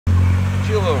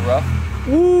little rough.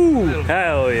 Woo!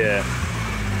 Hell yeah.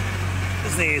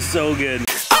 This thing is so good.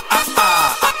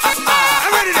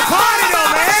 I'm ready to party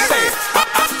though, man!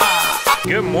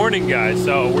 Good morning, guys.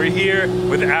 So we're here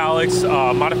with Alex,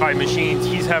 Modified Machines.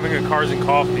 He's having a Cars and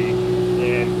Coffee,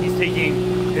 and he's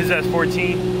taking his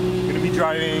S15. Gonna be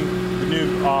driving the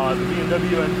new the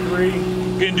BMW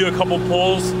M3. Gonna do a couple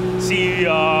pulls, see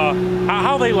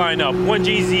how they line up.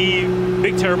 1JZ,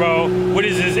 big turbo. What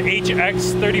is this,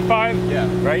 HX35? Yeah.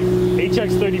 Right?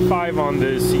 HX35 on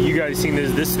this. You guys seen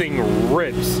this? This thing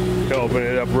rips. Go open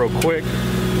it up real quick.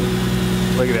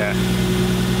 Look at that.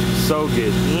 So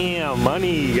good. Damn,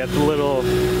 money. You got the little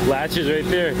latches right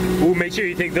there. Ooh, make sure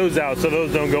you take those out so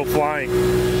those don't go flying.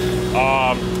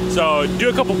 So do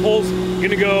a couple pulls.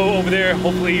 Gonna go over there.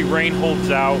 Hopefully rain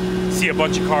holds out. See a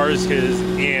bunch of cars,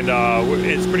 and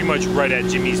it's pretty much right at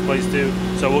Jimmy's place too.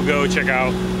 So we'll go check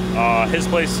out his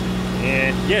place,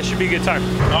 and yeah, it should be a good time.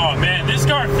 Oh man, this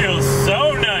car feels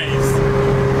so nice.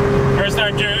 First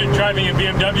time driving a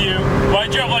BMW. Well, I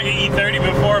drove like an E30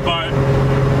 before, but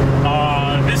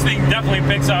this thing definitely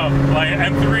picks up. Like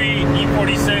M3,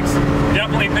 E46,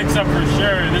 definitely picks up for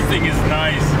sure. This thing is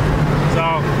nice.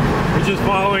 So we're just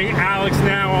following Alex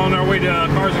now on our way to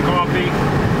Cars and Coffee.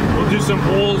 We'll do some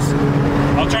pulls.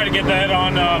 I'll try to get that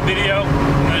on video.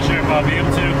 I'm not sure if I'll be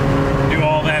able to do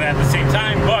all that at the same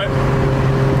time, but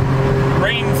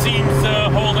rain seems to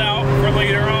hold out for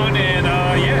later on, and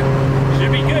yeah,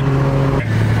 should be good.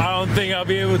 I don't think I'll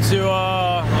be able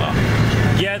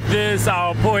to get this.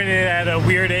 I'll point it at a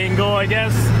weird angle, I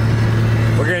guess.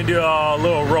 We're gonna do a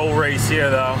little roll race here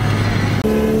though.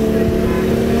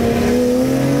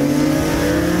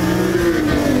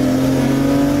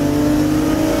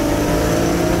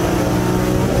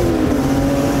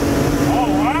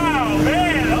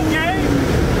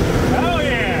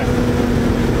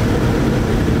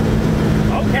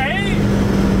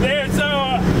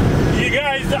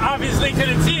 Obviously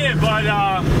couldn't see it, but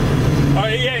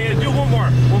yeah, do one more.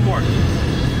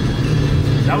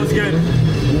 That was good.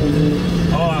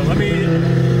 Oh, let me.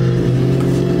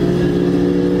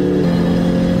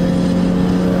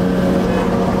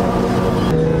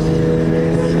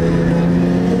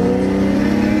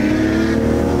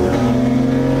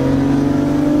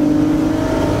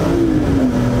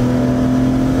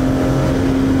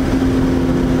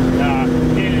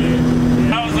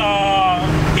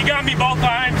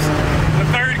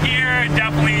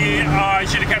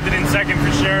 Second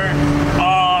for sure.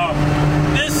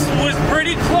 This was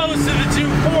pretty close to the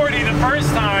 240 the first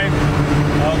time.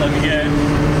 Oh, look again.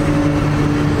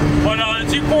 But the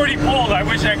 240 pulled. I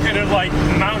wish I could have like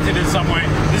mounted it some way.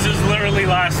 This is literally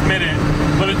last minute.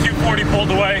 But the 240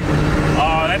 pulled away.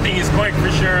 That thing is quick for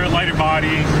sure. Lighter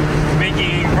body,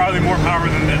 making probably more power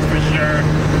than this for sure.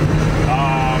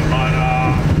 But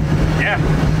yeah,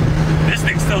 this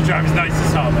thing still drives nice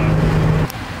as hell though.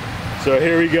 So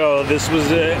here we go, this was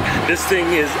it. This thing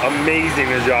is amazing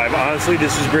to drive. Honestly,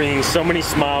 this is bringing so many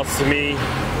smiles to me.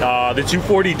 The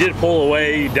 240 did pull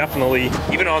away, definitely.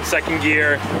 Even on second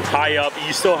gear, high up,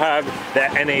 you still have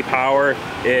that NA power.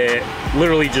 It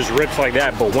literally just rips like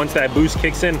that, but once that boost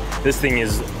kicks in, this thing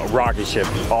is a rocket ship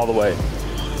all the way.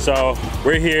 So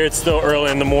we're here, it's still early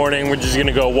in the morning. We're just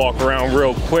gonna go walk around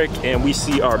real quick, and we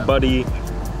see our buddy,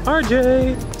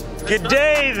 RJ. Good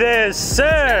day there,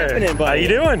 sir. How you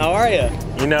doing? How are you?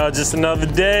 You know, just another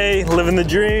day, living the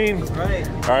dream. Right.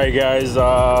 All right, guys,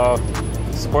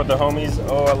 support the homies.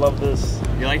 Oh, I love this.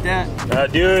 You like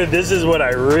that? Dude, this is what I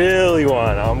really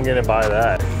want. I'm gonna buy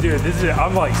that. Dude,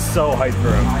 I'm like so hyped for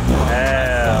him. Hell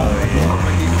yeah.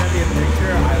 When you sent me a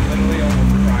picture, I literally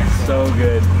almost cried. So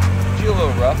good. Is you a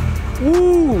little rough?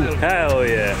 Woo! Hell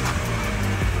yeah.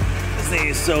 This thing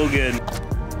is so good.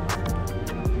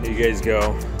 There you guys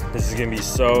go. This is gonna be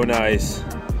so nice.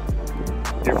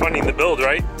 You're funding the build,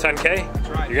 right? 10K? That's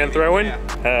right. You're gonna throw in? Yeah.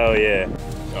 Hell yeah.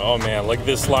 Oh man, look at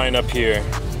this line up here.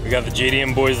 We got the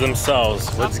JDM boys themselves.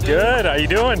 What's good? How you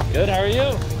doing? Good, how are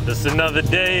you? Just another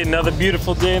day, another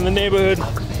beautiful day in the neighborhood.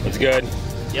 What's good?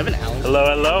 You have an Allen? Hello,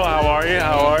 hello, how are you?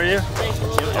 How are you?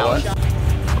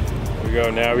 Here we go,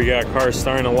 now we got cars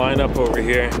starting to line up over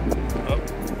here. Oh,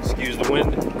 excuse the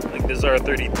wind. Like this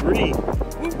R33.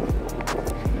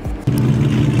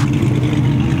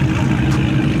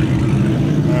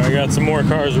 I got some more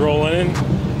cars rolling in.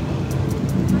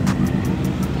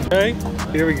 Okay,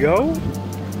 here we go.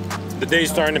 The day's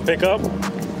starting to pick up.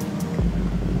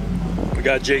 We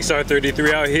got Jake's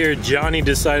R33 out here. Johnny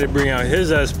decided to bring out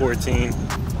his S14.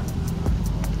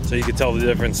 So you can tell the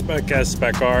difference. Spec S,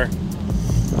 Spec R.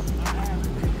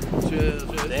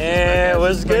 Yeah,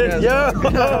 what's good? Yo!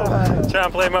 Trying to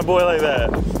play my boy like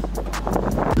that.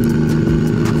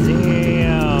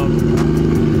 Damn.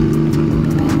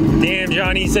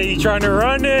 Johnny said you trying to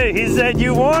run it. He said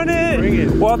you want it. Bring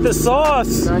it. Want the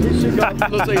sauce? Nah, he should got,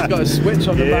 looks like he's got a switch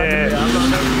on the back. I'm not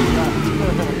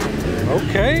that.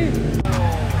 Okay.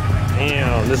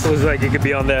 Damn, this looks like it could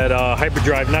be on that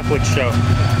Hyperdrive Netflix show.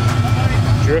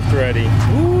 Drift ready.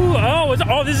 Ooh, oh,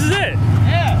 oh, this is it.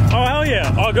 Yeah. Oh, hell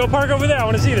yeah. Oh, go park over there. I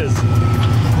want to see this.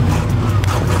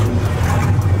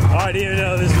 Oh, I didn't even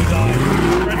know this was on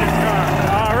Brendan's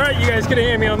car. All right, you guys could have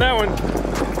handed me on that one.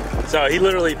 So he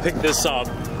literally picked this up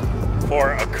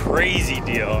for a crazy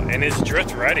deal, and it's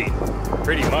drift ready,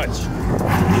 pretty much.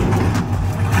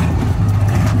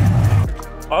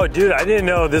 Oh, dude, I didn't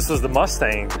know this was the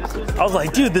Mustang. I was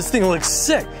like, dude, this thing looks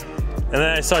sick. And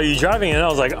then I saw you driving it, and I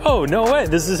was like, oh, no way,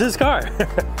 this is his car.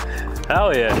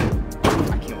 Hell yeah.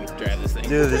 I can't wait to drive this thing.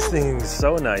 Dude, this thing's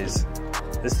so nice.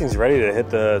 This thing's ready to hit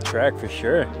the track for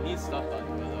sure. It needs stuff on it,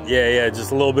 though. Yeah,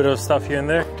 just a little bit of stuff here and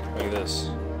there. Look at this.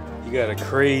 You got a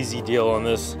crazy deal on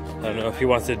this. I don't know if he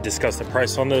wants to discuss the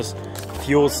price on this.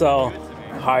 Fuel cell,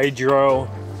 hydro,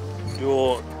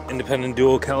 independent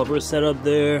dual caliber setup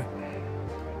there.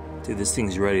 Dude, this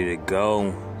thing's ready to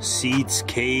go. Seats,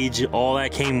 cage, all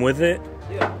that came with it.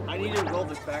 Yeah, I need to roll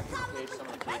this back to the cage, some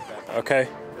of the cage back. Okay.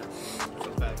 So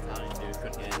bad Italian dude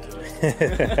couldn't get into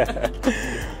it.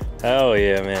 Hell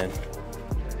yeah, man.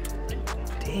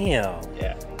 Damn.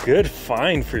 Yeah. Good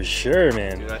find for sure,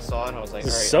 man. Dude, I saw it and I was like, all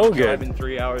right, So I'm good. driving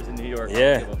 3 hours in New York.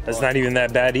 Yeah, that's not even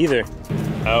that bad either.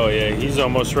 Oh yeah, he's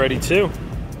almost ready too.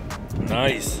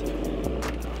 Nice.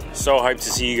 So hyped to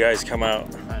see you guys come out.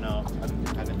 I know.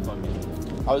 I've been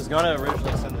fucking. I was gonna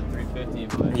originally send the 350,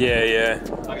 but Yeah.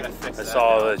 I gotta fix I that.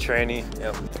 saw now. the tranny.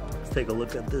 Yep. Let's take a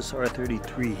look at this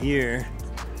R33 here.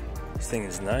 This thing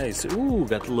is nice. Ooh,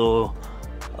 got the little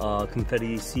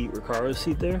confetti seat, Recaro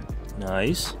seat there.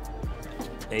 Nice.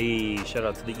 Hey, shout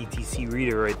out to the ETC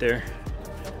reader right there.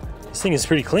 This thing is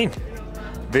pretty clean.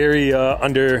 Very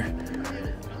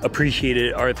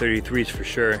underappreciated R33s for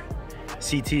sure.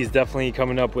 CT is definitely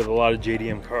coming up with a lot of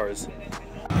JDM cars.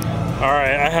 All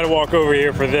right, I had to walk over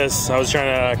here for this. I was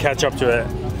trying to catch up to it.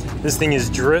 This thing is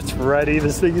drift ready.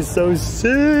 This thing is so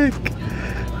sick.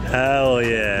 Hell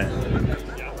yeah.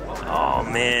 Oh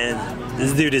man,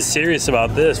 this dude is serious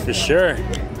about this for sure.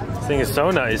 This thing is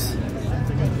so nice.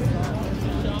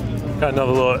 Got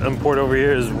another little import over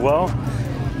here as well.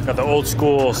 Got the old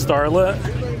school Starlet.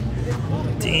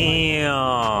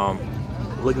 Damn.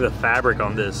 Look at the fabric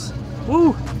on this.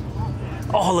 Woo.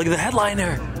 Oh, look at the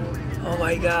headliner. Oh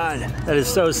my God, that is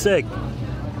so sick.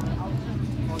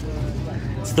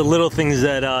 It's the little things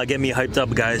that get me hyped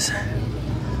up, guys.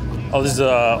 Oh, this is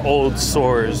old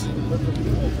Soars.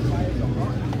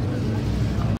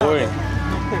 Boy.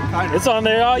 It's on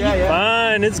there. Oh, Yeah, you yeah.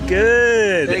 fine. It's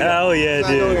good. There you go. Hell yeah, It's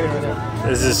not going dude. anywhere.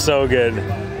 This is so good.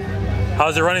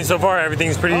 How's it running so far?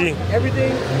 Everything's pretty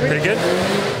Everything pretty good?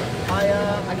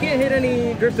 I can't hit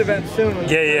any drift events soon.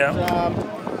 Yeah.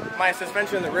 My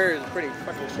suspension in the rear is pretty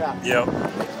fucking shot. Yep.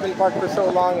 It's been parked for so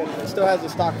long and it still has the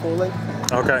stock cooling.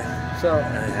 Okay. So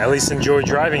At least enjoy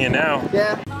driving it now.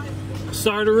 yeah.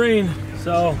 Started to rain,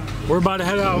 so we're about to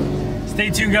head out. Stay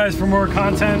tuned, guys, for more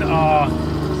content.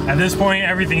 At this point,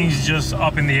 everything's just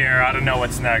up in the air. I don't know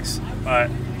what's next, but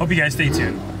hope you guys stay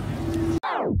tuned.